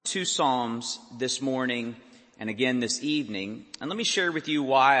two Psalms this morning and again this evening. And let me share with you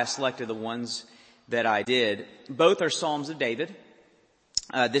why I selected the ones that I did. Both are Psalms of David.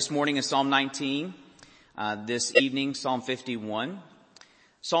 This morning is Psalm 19. This evening, Psalm 51.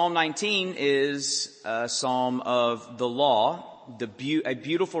 Psalm 19 is a psalm of the law, a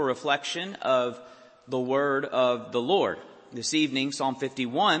beautiful reflection of the word of the Lord. This evening, Psalm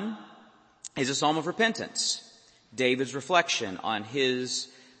 51 is a psalm of repentance. David's reflection on his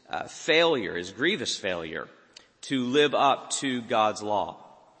failure, his grievous failure to live up to God's law.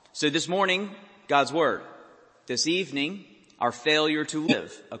 So this morning, God's word. This evening, our failure to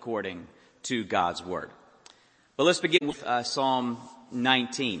live according to God's word. But let's begin with Psalm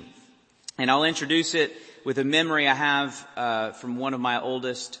 19. And I'll introduce it with a memory I have from one of my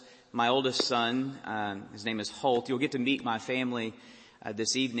oldest son. His name is Holt. You'll get to meet my family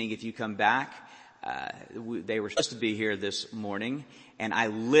this evening if you come back. They were supposed to be here this morning, and I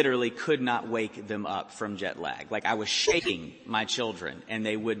literally could not wake them up from jet lag. Like, I was shaking my children, and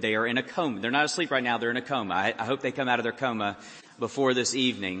they are in a coma. They're not asleep right now, they're in a coma. I hope they come out of their coma before this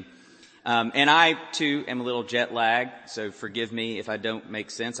evening. And I too am a little jet lagged, so forgive me if I don't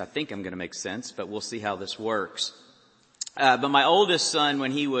make sense. I think I'm going to make sense, but we'll see how this works. But my oldest son,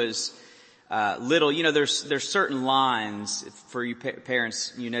 when he was little, there's certain lines for you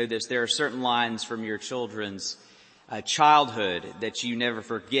parents, you know this, there are certain lines from your children's childhood that you never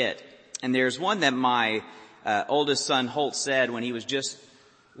forget. And there's one that my oldest son Holt said when he was just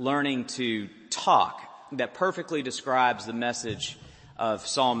learning to talk that perfectly describes the message of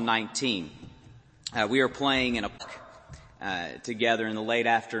Psalm 19. We were playing in a park together in the late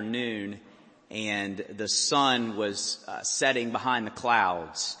afternoon, and the sun was setting behind the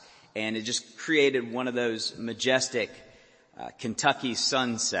clouds. And it just created one of those majestic Kentucky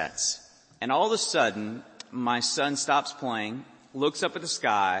sunsets. And all of a sudden, my son stops playing, looks up at the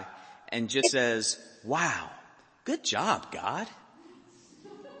sky, and just says, "Wow, good job, God."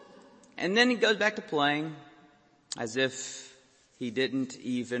 And then he goes back to playing as if he didn't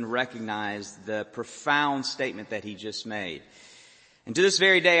even recognize the profound statement that he just made. And to this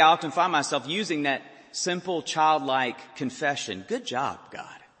very day, I often find myself using that simple childlike confession, "Good job,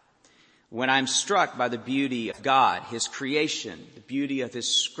 God," when I'm struck by the beauty of God, His creation, the beauty of His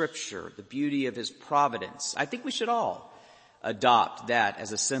scripture, the beauty of His providence. I think we should all adopt that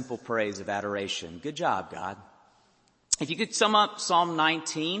as a simple praise of adoration. Good job, God. If you could sum up Psalm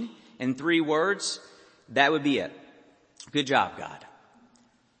 19 in 3 words, that would be it. Good job, God.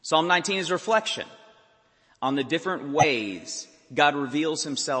 Psalm 19 is a reflection on the different ways God reveals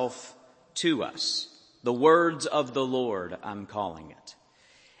Himself to us. The words of the Lord, I'm calling it.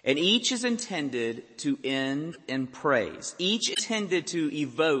 And each is intended to end in praise. Each intended to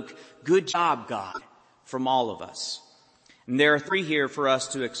evoke good job, God, from all of us. And there are 3 here for us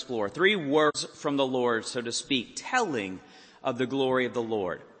to explore. 3 words from the Lord, so to speak, telling of the glory of the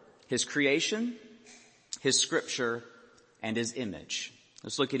Lord. His creation, His scripture, and His image.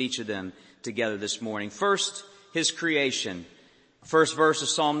 Let's look at each of them together this morning. First, His creation. First verse of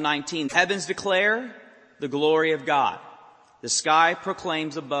Psalm 19. Heavens declare the glory of God. The sky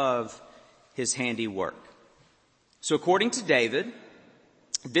proclaims above His handiwork. So according to David,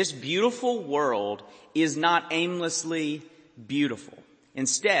 this beautiful world is not aimlessly beautiful.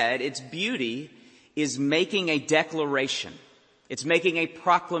 Instead, its beauty is making a declaration. It's making a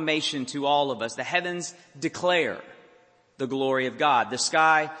proclamation to all of us. The heavens declare the glory of God. The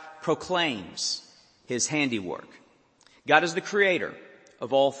sky proclaims His handiwork. God is the creator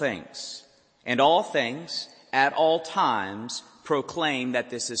of all things, and all things at all times proclaim that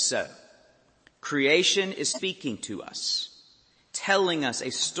this is so. Creation is speaking to us, telling us a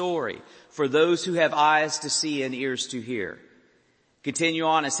story for those who have eyes to see and ears to hear. Continue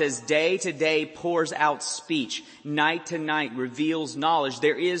on, it says, day to day pours out speech, night to night reveals knowledge.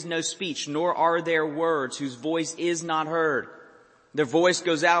 There is no speech, nor are there words whose voice is not heard. Their voice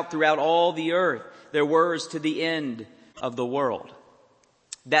goes out throughout all the earth, their words to the end of the world.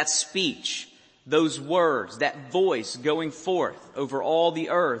 That speech, those words, that voice going forth over all the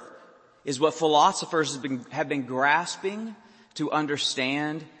earth is what philosophers have been grasping to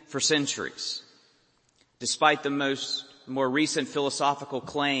understand for centuries. Despite the more recent philosophical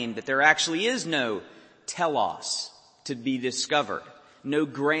claim that there actually is no telos to be discovered, no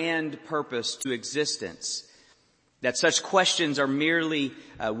grand purpose to existence, that such questions are merely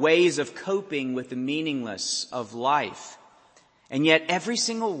ways of coping with the meaningless of life. And yet every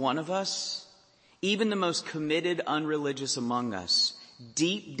single one of us, even the most committed unreligious among us,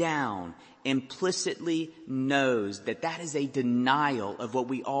 deep down implicitly knows that that is a denial of what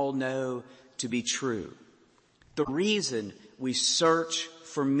we all know to be true. The reason we search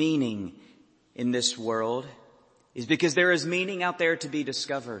for meaning in this world is because there is meaning out there to be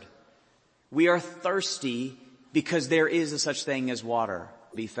discovered. We are thirsty because there is a such thing as water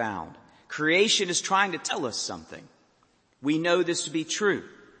to be found. Creation is trying to tell us something. We know this to be true.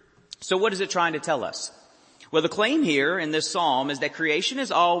 So what is it trying to tell us? Well, the claim here in this psalm is that creation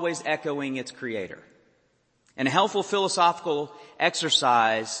is always echoing its creator. And a helpful philosophical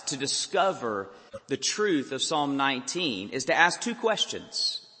exercise to discover the truth of Psalm 19 is to ask two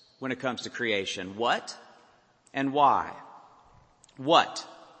questions when it comes to creation. What and why? What?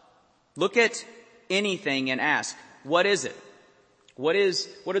 Look at anything and ask, what is it? What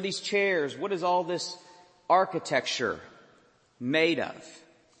are these chairs? What is all this architecture made of?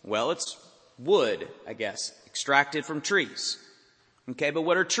 Well, it's wood, I guess, extracted from trees. Okay, but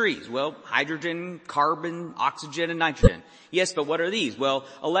what are trees? Well, hydrogen, carbon, oxygen, and nitrogen. Yes, but what are these? Well,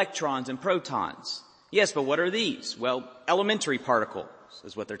 electrons and protons. Yes, but what are these? Well, elementary particles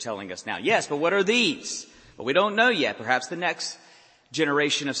is what they're telling us now. Yes, but what are these? Well, we don't know yet. Perhaps the next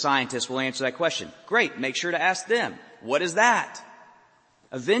generation of scientists will answer that question. Great, make sure to ask them. What is that?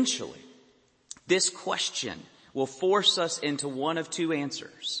 Eventually, this question will force us into one of two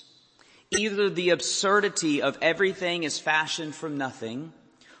answers. Either the absurdity of everything is fashioned from nothing,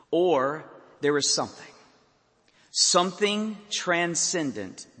 or there is something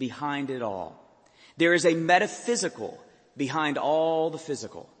transcendent behind it all. There is a metaphysical behind all the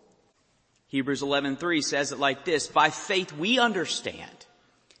physical. Hebrews 11:3 says it like this, by faith we understand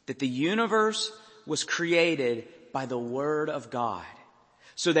that the universe was created by the word of God,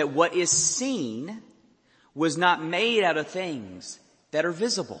 so that what is seen was not made out of things that are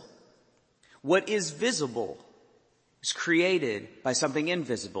visible. What is visible is created by something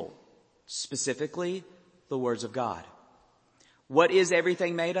invisible, specifically the words of God. What is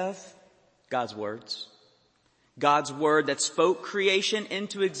everything made of? God's words. God's word that spoke creation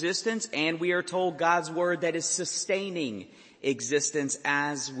into existence, and we are told God's word that is sustaining existence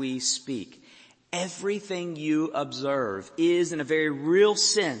as we speak. Everything you observe is, in a very real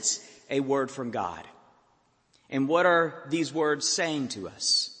sense, a word from God. And what are these words saying to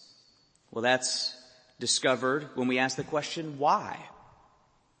us? Well, that's discovered when we ask the question, why?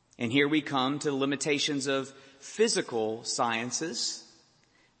 And here we come to the limitations of physical sciences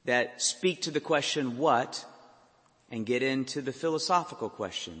that speak to the question, what, and get into the philosophical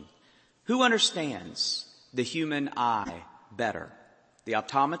question. Who understands the human eye better? The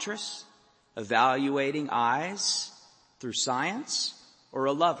optometrist evaluating eyes through science, or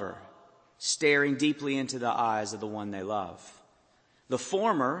a lover staring deeply into the eyes of the one they love? The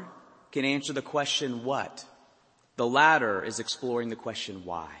former can answer the question, what? The latter is exploring the question,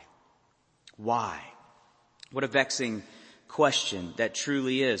 why? Why? What a vexing question that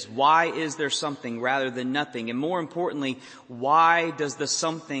truly is. Why is there something rather than nothing? And more importantly, why does the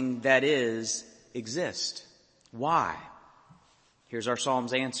something that is exist? Why? Here's our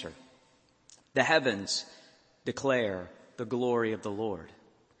Psalm's answer. The heavens declare the glory of the Lord.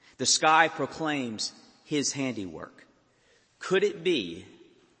 The sky proclaims his handiwork. Could it be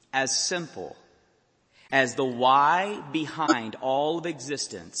as simple as the why behind all of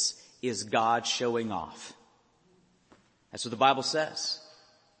existence is God showing off? That's what the Bible says.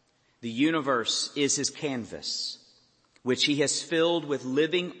 The universe is his canvas, which he has filled with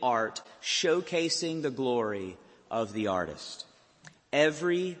living art, showcasing the glory of the artist.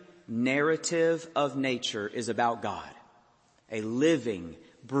 Every narrative of nature is about God, a living,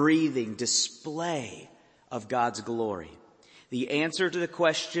 breathing display of God's glory. The answer to the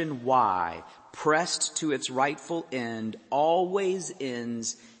question why, pressed to its rightful end, always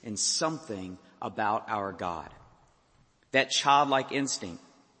ends in something about our God. That childlike instinct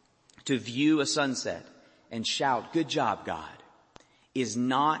to view a sunset and shout, "Good job, God," is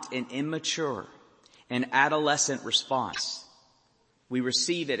not an immature and adolescent response. We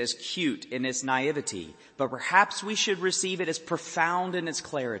receive it as cute in its naivety, but perhaps we should receive it as profound in its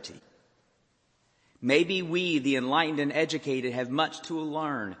clarity. Maybe we, the enlightened and educated, have much to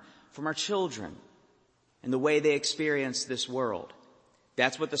learn from our children and the way they experience this world.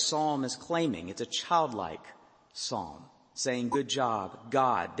 That's what the psalm is claiming. It's a childlike psalm, saying, "Good job,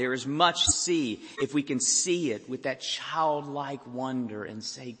 God." There is much to see if we can see it with that childlike wonder and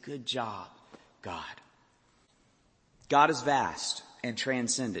say, "Good job, God." God is vast and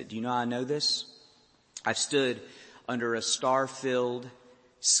transcendent. Do you know how I know this? I've stood under a star-filled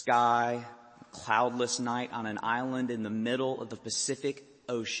sky, cloudless night on an island in the middle of the Pacific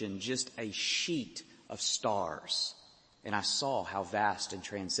Ocean, just a sheet of stars. And I saw how vast and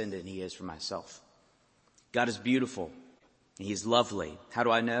transcendent he is for myself. God is beautiful and he's lovely. How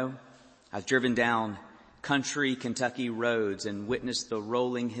do I know? I've driven down country Kentucky roads and witnessed the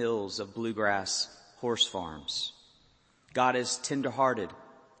rolling hills of bluegrass horse farms. God is tenderhearted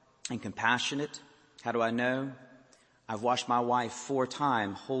and compassionate. How do I know? I've watched my wife 4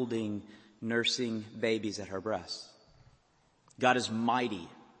 times nursing babies at her breasts. God is mighty.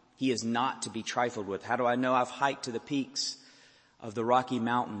 He is not to be trifled with. How do I know? I've hiked to the peaks of the Rocky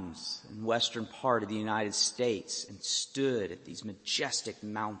Mountains in western part of the United States and stood at these majestic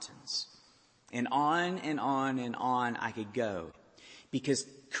mountains. And on and on and on I could go, because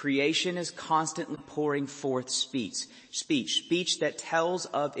creation is constantly pouring forth speech that tells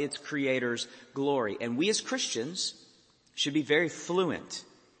of its Creator's glory. And we as Christians should be very fluent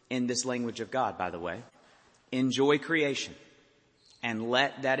in this language of God, by the way. Enjoy creation and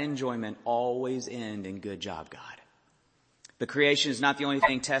let that enjoyment always end in good job, God. But creation is not the only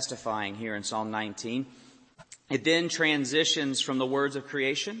thing testifying here in Psalm 19. It then transitions from the words of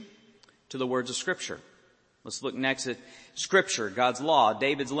creation to the words of Scripture. Let's look next at Scripture, God's law.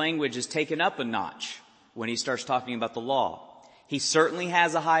 David's language is taken up a notch when he starts talking about the law. He certainly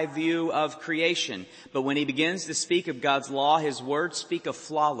has a high view of creation, but when he begins to speak of God's law, his words speak of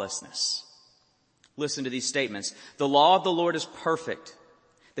flawlessness. Listen to these statements. The law of the Lord is perfect.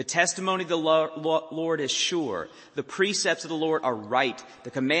 The testimony of the Lord is sure. The precepts of the Lord are right.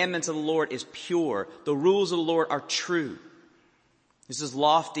 The commandments of the Lord is pure. The rules of the Lord are true. This is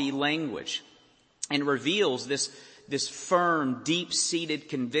lofty language and reveals this firm, deep-seated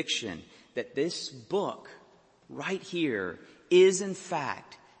conviction that this book right here is in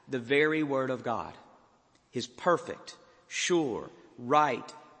fact the very Word of God. His perfect, sure,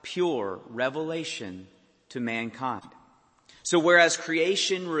 right, pure revelation to mankind. So whereas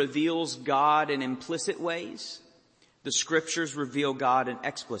creation reveals God in implicit ways, the Scriptures reveal God in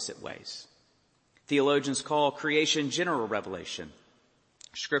explicit ways. Theologians call creation general revelation,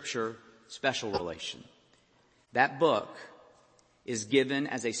 Scripture special revelation. That book is given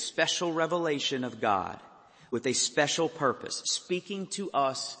as a special revelation of God with a special purpose, speaking to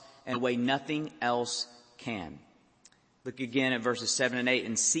us in a way nothing else can. Look again at verses 7 and 8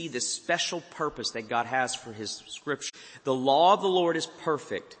 and see the special purpose that God has for His Scripture. The law of the Lord is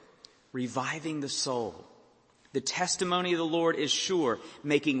perfect, reviving the soul. The testimony of the Lord is sure,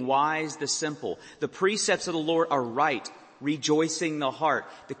 making wise the simple. The precepts of the Lord are right, rejoicing the heart.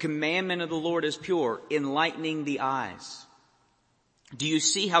 The commandment of the Lord is pure, enlightening the eyes. Do you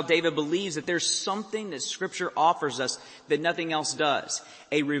see how David believes that there's something that Scripture offers us that nothing else does?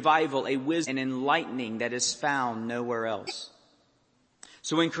 A revival, a wisdom, an enlightening that is found nowhere else.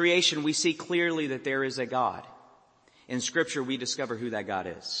 So in creation, we see clearly that there is a God. In Scripture, we discover who that God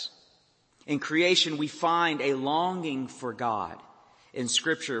is. In creation, we find a longing for God. In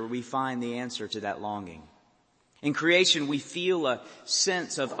Scripture, we find the answer to that longing. In creation, we feel a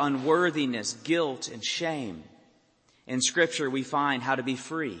sense of unworthiness, guilt, and shame. In Scripture, we find how to be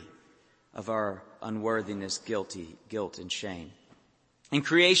free of our unworthiness, guilt, and shame. In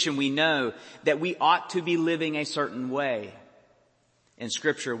creation, we know that we ought to be living a certain way. In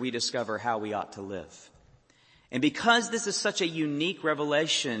Scripture, we discover how we ought to live. And because this is such a unique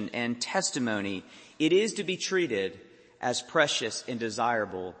revelation and testimony, it is to be treated as precious and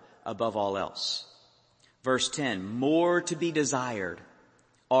desirable above all else. Verse 10, more to be desired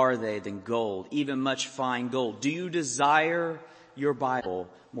are they than gold, even much fine gold. Do you desire your Bible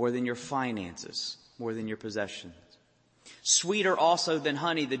more than your finances, more than your possessions? Sweeter also than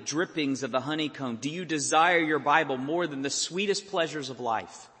honey, the drippings of the honeycomb. Do you desire your Bible more than the sweetest pleasures of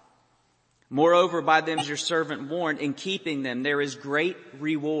life? Moreover, by them is your servant warned. In keeping them, there is great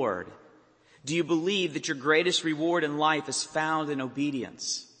reward. Do you believe that your greatest reward in life is found in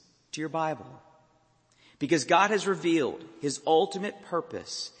obedience to your Bible? Because God has revealed His ultimate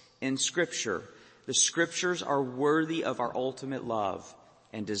purpose in Scripture. The Scriptures are worthy of our ultimate love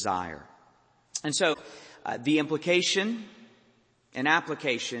and desire. And so, the implication and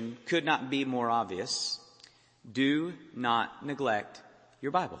application could not be more obvious. Do not neglect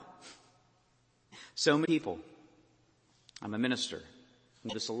your Bible. So many people, I'm a minister, I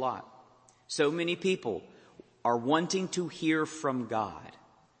do this a lot. So many people are wanting to hear from God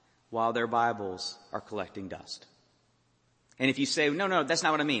while their Bibles are collecting dust. And if you say, no, that's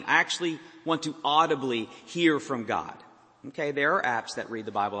not what I mean. I actually want to audibly hear from God. Okay, there are apps that read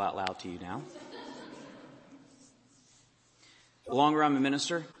the Bible out loud to you now. The longer I'm a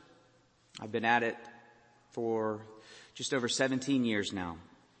minister, I've been at it for just over 17 years now,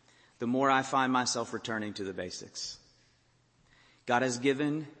 the more I find myself returning to the basics. God has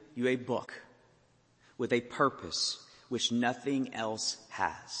given you a book with a purpose which nothing else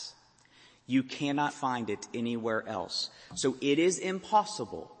has. You cannot find it anywhere else. So it is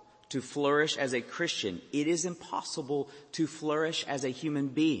impossible to flourish as a Christian. It is impossible to flourish as a human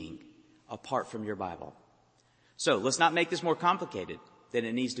being apart from your Bible. So let's not make this more complicated than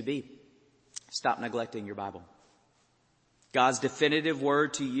it needs to be. Stop neglecting your Bible. God's definitive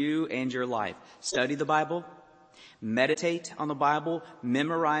word to you and your life. Study the Bible, meditate on the Bible,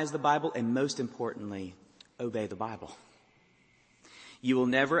 memorize the Bible, and most importantly, obey the Bible. You will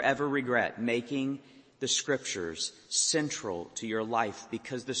never ever regret making the Scriptures central to your life,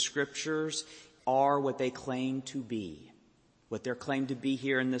 because the Scriptures are what they claim to be. What they're claimed to be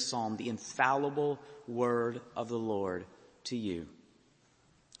here in this psalm, the infallible word of the Lord to you.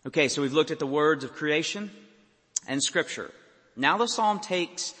 Okay, so we've looked at the words of creation and Scripture. Now the psalm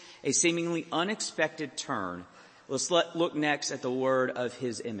takes a seemingly unexpected turn. Let's look next at the word of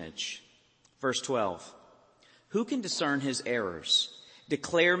his image. Verse 12. Who can discern his errors?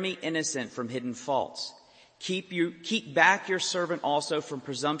 Declare me innocent from hidden faults. Keep back your servant also from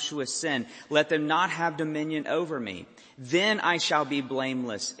presumptuous sin. Let them not have dominion over me. Then I shall be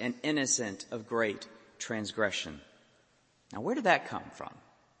blameless and innocent of great transgression. Now where did that come from?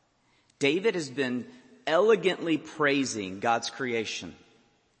 David has been elegantly praising God's creation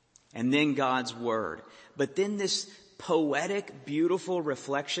and then God's word. But then this poetic, beautiful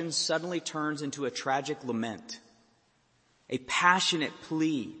reflection suddenly turns into a tragic lament, a passionate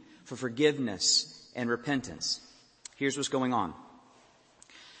plea for forgiveness and repentance. Here's what's going on.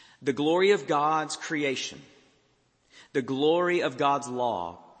 The glory of God's creation, the glory of God's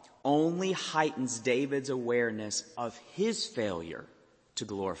law only heightens David's awareness of his failure to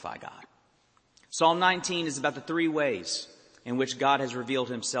glorify God. Psalm 19 is about the three ways in which God has revealed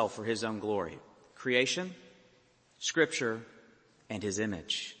himself for his own glory. Creation, Scripture, and his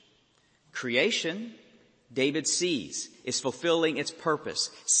image. Creation, David sees, is fulfilling its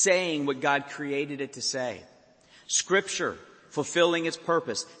purpose, saying what God created it to say. Scripture, fulfilling its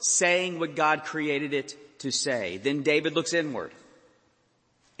purpose, saying what God created it to say. Then David looks inward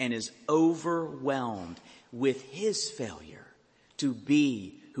and is overwhelmed with his failure to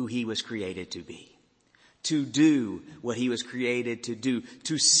be who he was created to be, to do what he was created to do,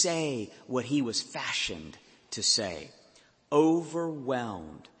 to say what he was fashioned to say.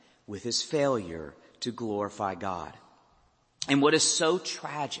 Overwhelmed with his failure to glorify God. And what is so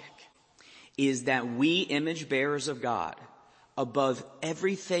tragic is that we image bearers of God, above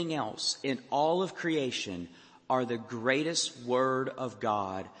everything else in all of creation, are the greatest word of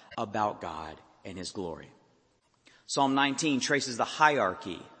God about God and his glory. Psalm 19 traces the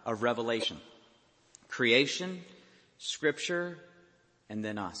hierarchy of revelation. Creation, Scripture, and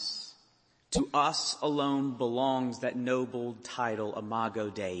then us. To us alone belongs that noble title, Imago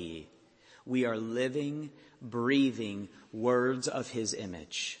Dei. We are living, breathing words of his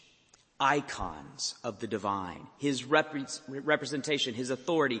image, icons of the divine, his representation, his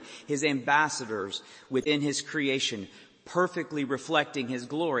authority, his ambassadors within his creation, perfectly reflecting his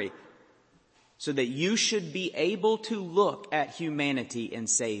glory, so that you should be able to look at humanity and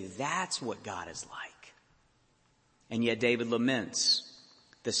say, that's what God is like. And yet David laments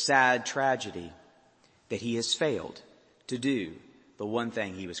the sad tragedy that he has failed to do the one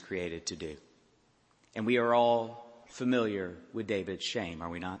thing he was created to do. And we are all familiar with David's shame, are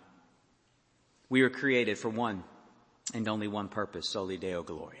we not? We were created for one and only one purpose, soli Deo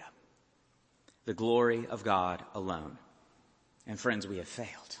Gloria. The glory of God alone. And friends, we have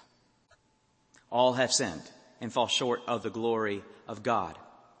failed. All have sinned and fall short of the glory of God.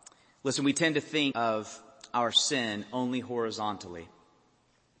 Listen, we tend to think of our sin only horizontally,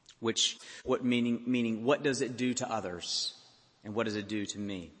 meaning what does it do to others and what does it do to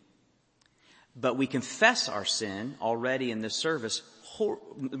me? But we confess our sin already in this service.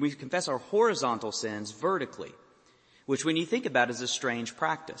 We confess our horizontal sins vertically, which when you think about is a strange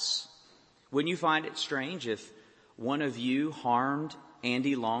practice. Wouldn't you find it strange if one of you harmed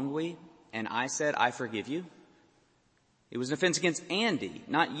Andy Longwy and I said, I forgive you? It was an offense against Andy,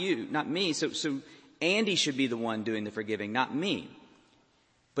 not you, not me. So Andy should be the one doing the forgiving, not me.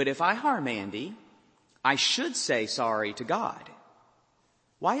 But if I harm Andy, I should say sorry to God.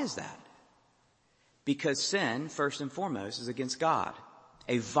 Why is that? Because sin, first and foremost, is against God,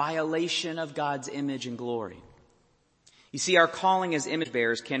 a violation of God's image and glory. You see, our calling as image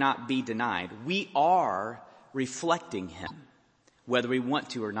bearers cannot be denied. We are reflecting him, whether we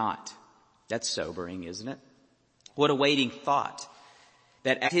want to or not. That's sobering, isn't it? What a weighting thought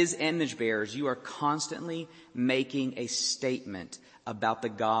that as his image bearers, you are constantly making a statement about the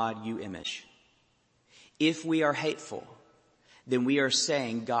God you image. If we are hateful, then we are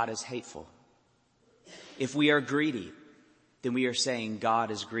saying God is hateful. If we are greedy, then we are saying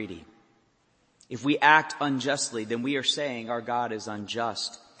God is greedy. If we act unjustly, then we are saying our God is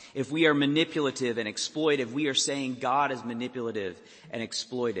unjust. If we are manipulative and exploitive, we are saying God is manipulative and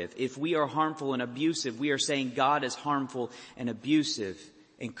exploitive. If we are harmful and abusive, we are saying God is harmful and abusive,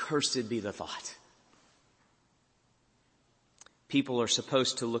 and cursed be the thought. People are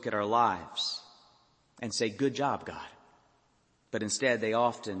supposed to look at our lives and say, good job, God. But instead, they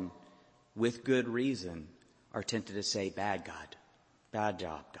often, with good reason, are tempted to say, bad God, bad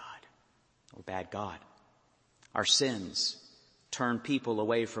job, God, or bad God. Our sins turn people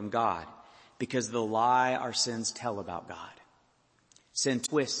away from God because of the lie our sins tell about God. Sin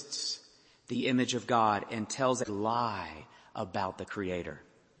twists the image of God and tells a lie about the Creator.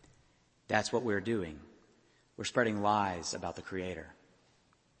 That's what we're doing. We're spreading lies about the Creator.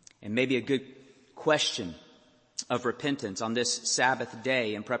 And maybe a good question of repentance on this Sabbath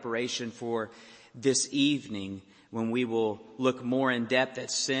day in preparation for this evening, when we will look more in depth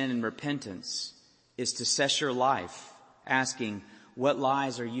at sin and repentance, is to assess your life asking, what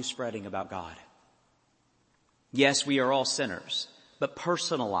lies are you spreading about God? Yes, we are all sinners, but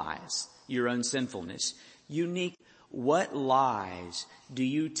personalize your own sinfulness. Unique, what lies do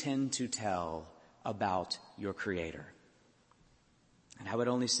you tend to tell about your Creator? And I would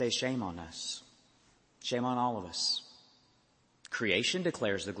only say shame on us. Shame on all of us. Creation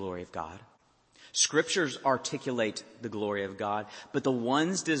declares the glory of God. Scriptures articulate the glory of God, but the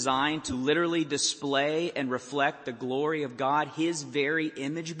ones designed to literally display and reflect the glory of God, His very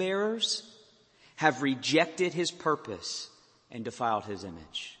image bearers, have rejected His purpose and defiled His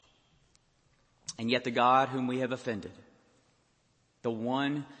image. And yet the God whom we have offended, the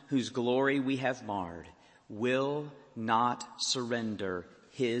one whose glory we have marred, will not surrender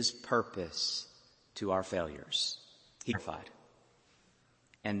His purpose to our failures. He glorified.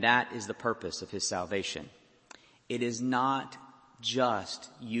 And that is the purpose of His salvation. It is not just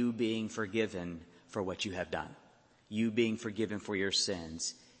you being forgiven for what you have done, you being forgiven for your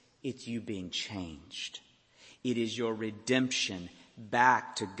sins. It's you being changed. It is your redemption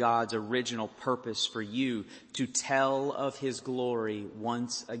back to God's original purpose for you to tell of His glory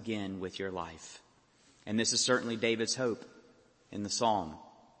once again with your life. And this is certainly David's hope in the psalm.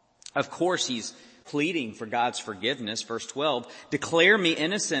 Of course, he's pleading for God's forgiveness. Verse 12, declare me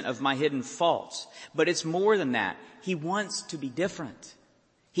innocent of my hidden faults. But it's more than that. He wants to be different.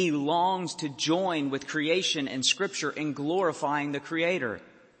 He longs to join with creation and Scripture in glorifying the Creator.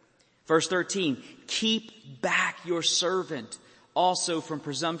 Verse 13, keep back your servant also from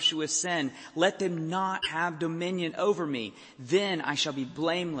presumptuous sin. Let them not have dominion over me. Then I shall be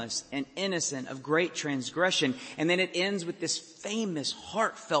blameless and innocent of great transgression. And then it ends with this famous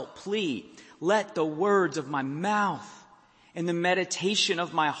heartfelt plea. Let the words of my mouth and the meditation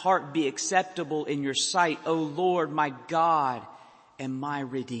of my heart be acceptable in your sight, O Lord, my God and my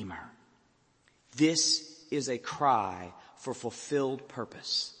Redeemer. This is a cry for fulfilled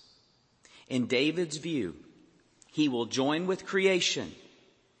purpose. In David's view, he will join with creation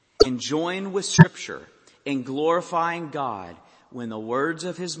and join with Scripture in glorifying God when the words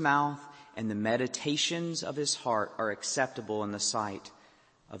of his mouth and the meditations of his heart are acceptable in the sight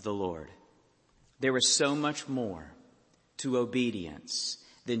of the Lord. There is so much more to obedience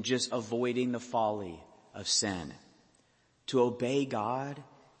than just avoiding the folly of sin. To obey God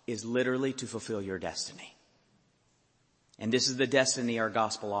is literally to fulfill your destiny. And this is the destiny our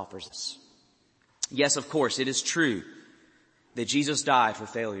gospel offers us. Yes, of course, it is true that Jesus died for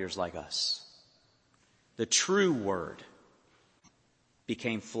failures like us. The true Word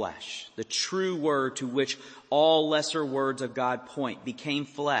became flesh. The true Word to which all lesser words of God point became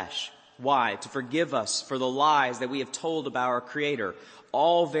flesh. Why? To forgive us for the lies that we have told about our Creator.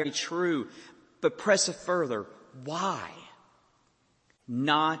 All very true. But press it further. Why?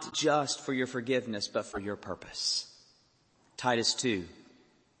 Not just for your forgiveness, but for your purpose. Titus 2.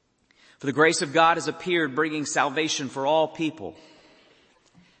 For the grace of God has appeared, bringing salvation for all people,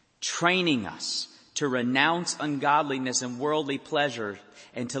 training us to renounce ungodliness and worldly pleasure,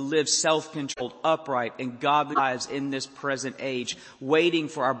 and to live self-controlled, upright, and godly lives in this present age, waiting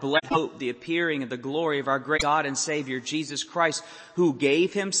for our blessed hope, the appearing of the glory of our great God and Savior, Jesus Christ, who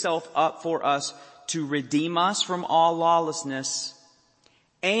gave himself up for us to redeem us from all lawlessness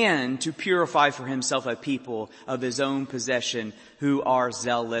and to purify for himself a people of his own possession who are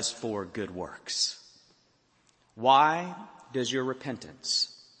zealous for good works. Why does your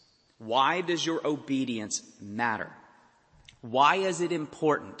repentance, why does your obedience matter? Why is it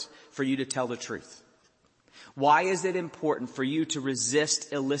important for you to tell the truth? Why is it important for you to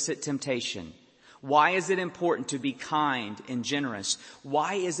resist illicit temptation? Why is it important to be kind and generous?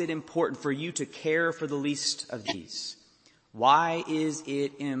 Why is it important for you to care for the least of these? Why is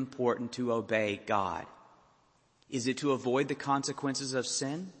it important to obey God? Is it to avoid the consequences of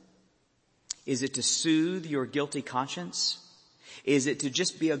sin? Is it to soothe your guilty conscience? Is it to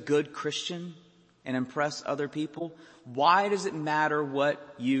just be a good Christian and impress other people? Why does it matter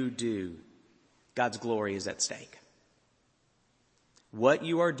what you do? God's glory is at stake. What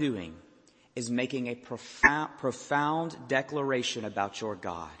you are doing is making a profound declaration about your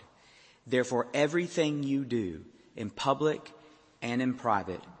God. Therefore, everything you do in public and in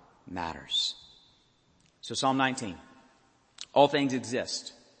private matters. So Psalm 19. All things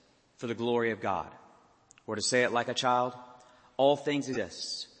exist for the glory of God. Or to say it like a child, all things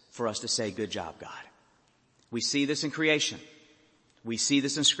exist for us to say, good job, God. We see this in creation. We see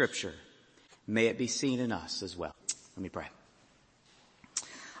this in Scripture. May it be seen in us as well. Let me pray.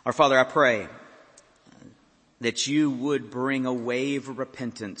 Our Father, I pray that you would bring a wave of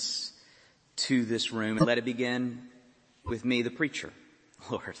repentance to this room, and let it begin with me, the preacher.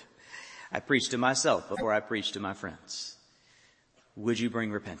 Lord, I preach to myself before I preach to my friends. Would you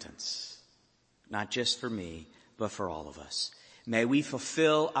bring repentance? Not just for me, but for all of us. May we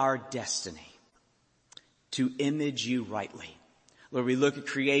fulfill our destiny to image you rightly. Lord, we look at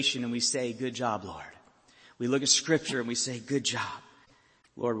creation and we say, good job, Lord. We look at Scripture and we say, good job.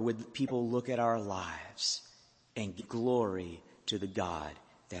 Lord, would people look at our lives and give glory to the God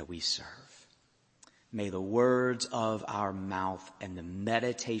that we serve. May the words of our mouth and the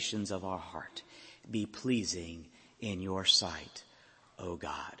meditations of our heart be pleasing in your sight, O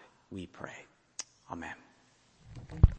God, we pray. Amen.